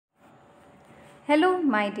Hello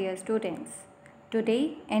my dear students.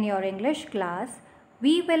 Today in your English class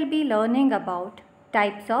we will be learning about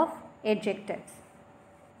types of adjectives.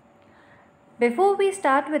 Before we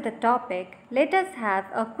start with the topic, let us have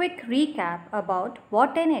a quick recap about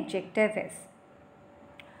what an adjective is.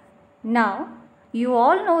 Now, you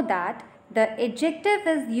all know that the adjective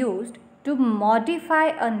is used to modify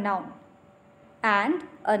a noun, and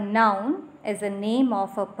a noun is a name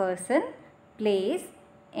of a person, place,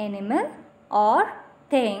 animal or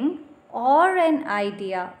thing or an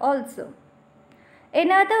idea also.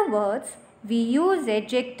 In other words, we use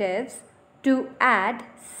adjectives to add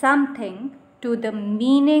something to the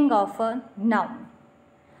meaning of a noun.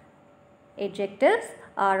 Adjectives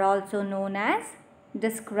are also known as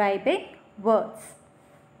describing words.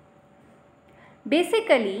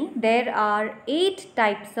 Basically, there are 8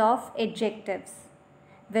 types of adjectives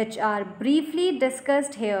which are briefly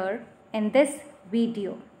discussed here in this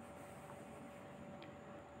video.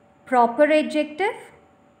 Proper adjective,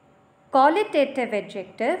 qualitative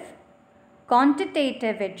adjective,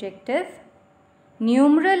 quantitative adjective,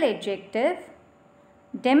 numeral adjective,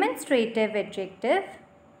 demonstrative adjective,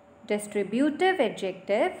 distributive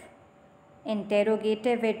adjective,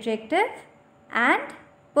 interrogative adjective and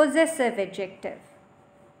possessive adjective.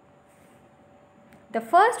 The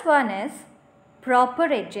first one is proper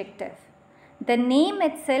adjective. The name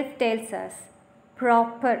itself tells us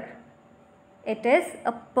proper. It is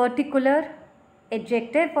a particular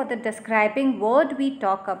adjective for the describing word we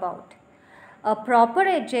talk about. A proper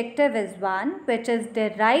adjective is one which is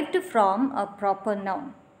derived from a proper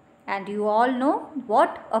noun. And you all know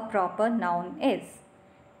what a proper noun is.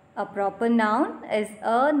 A proper noun is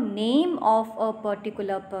a name of a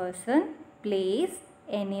particular person, place,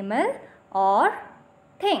 animal or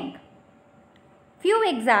thing. Few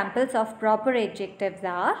examples of proper adjectives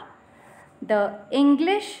are the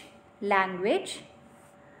English language,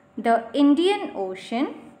 the Indian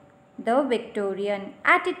Ocean, the Victorian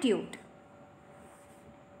attitude.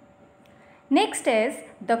 Next is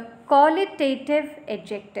the qualitative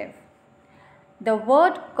adjective. The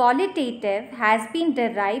word qualitative has been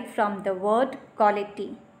derived from the word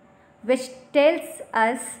quality, which tells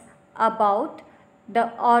us about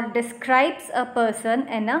or describes a person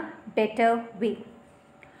in a better way.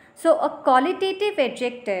 So, a qualitative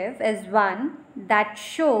adjective is one that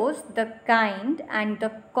shows the kind and the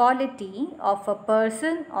quality of a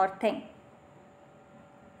person or thing.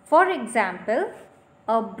 For example,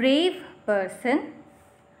 a brave person,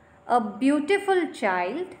 a beautiful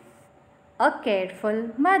child, a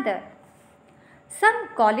careful mother. Some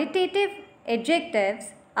qualitative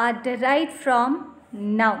adjectives are derived from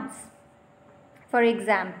nouns. For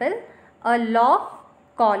example, a law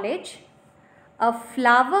college, a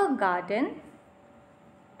flower garden,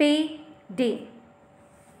 payday.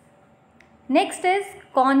 Next is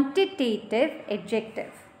quantitative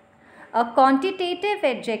adjective. A quantitative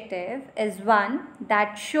adjective is one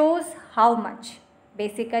that shows how much.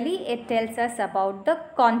 Basically, it tells us about the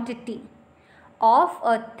quantity of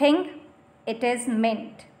a thing it is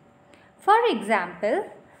meant. For example,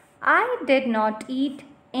 I did not eat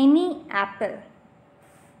any apple.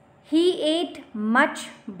 He ate much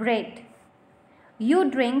bread.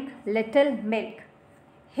 You drink little milk.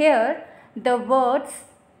 Here the words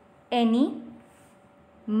any,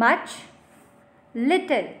 much,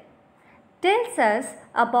 little tells us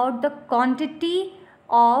about the quantity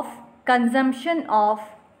of consumption of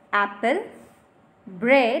apple,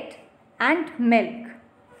 bread and milk.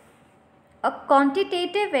 A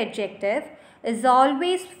quantitative adjective is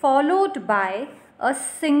always followed by a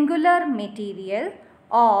singular material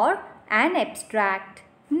or an abstract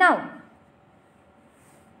noun.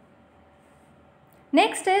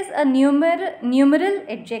 Next is a numeral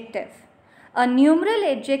adjective. A numeral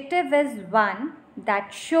adjective is one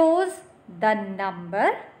that shows the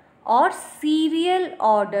number or serial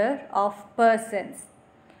order of persons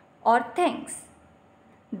or things.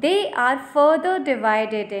 They are further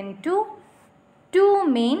divided into two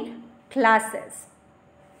main classes.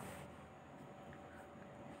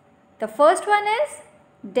 The first one is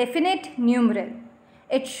definite numeral.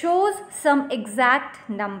 It shows some exact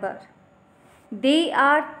number. They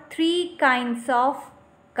are 3 kinds of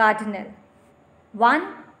cardinal.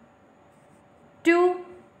 1, 2,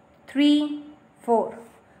 3, 4.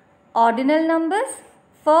 Ordinal numbers,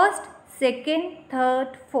 first, second,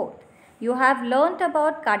 third, fourth. You have learnt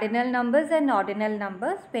about cardinal numbers and ordinal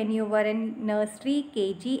numbers when you were in nursery,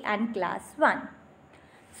 KG and class 1.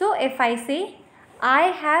 So, if I say, I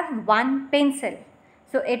have 1 pencil.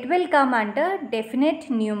 So, it will come under definite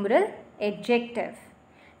numeral adjective.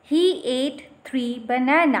 He ate 3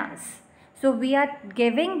 bananas. So we are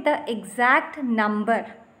giving the exact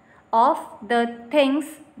number of the things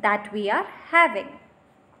that we are having.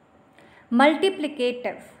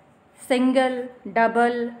 Multiplicative, single,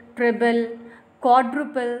 double, triple,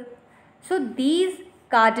 quadruple. So these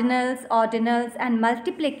cardinals, ordinals and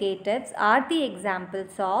multiplicatives are the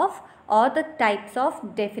examples of or the types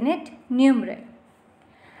of definite numeral.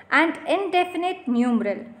 And indefinite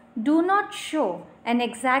numeral do not show an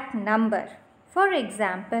exact number. For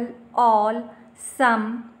example, all,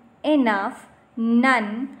 some, enough,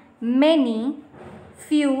 none, many,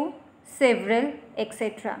 few, several,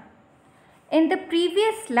 etc. In the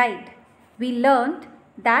previous slide, we learned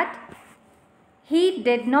that he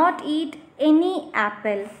did not eat any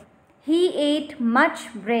apple. He ate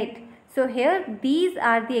much bread. So here these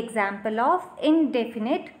are the example of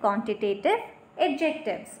indefinite quantitative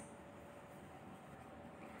adjectives.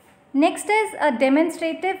 Next is a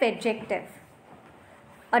demonstrative adjective.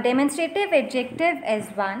 A demonstrative adjective is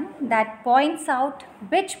one that points out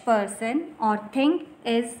which person or thing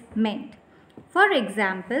is meant. For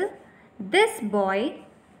example, this boy,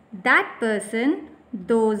 that person,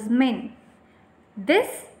 those men.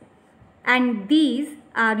 This and these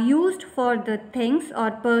are used for the things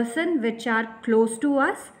or person which are close to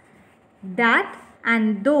us. That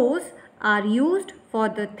and those are used for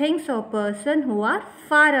the things or person who are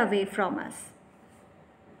far away from us.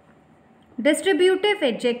 Distributive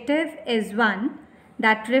adjective is one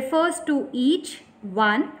that refers to each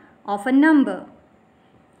one of a number.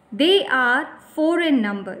 They are 4 in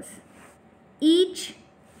numbers. Each,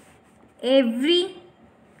 every,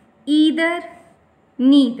 either,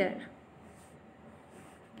 neither.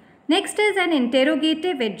 Next is an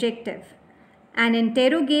interrogative adjective. An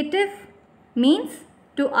interrogative means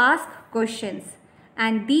to ask questions,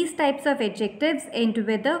 and these types of adjectives end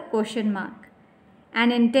with a question mark.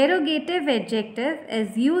 An interrogative adjective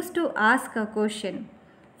is used to ask a question.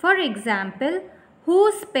 For example,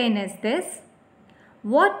 whose pen is this?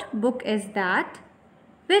 What book is that?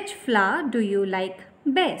 Which flower do you like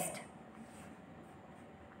best?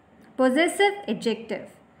 Possessive adjective.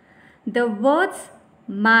 The words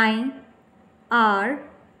my, our,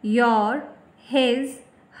 your, his,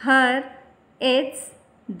 her, its,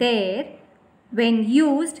 their, when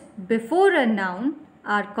used before a noun,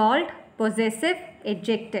 are called possessive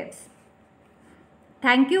adjectives.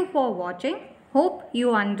 Thank you for watching. Hope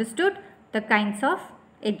you understood the kinds of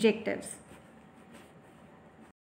adjectives.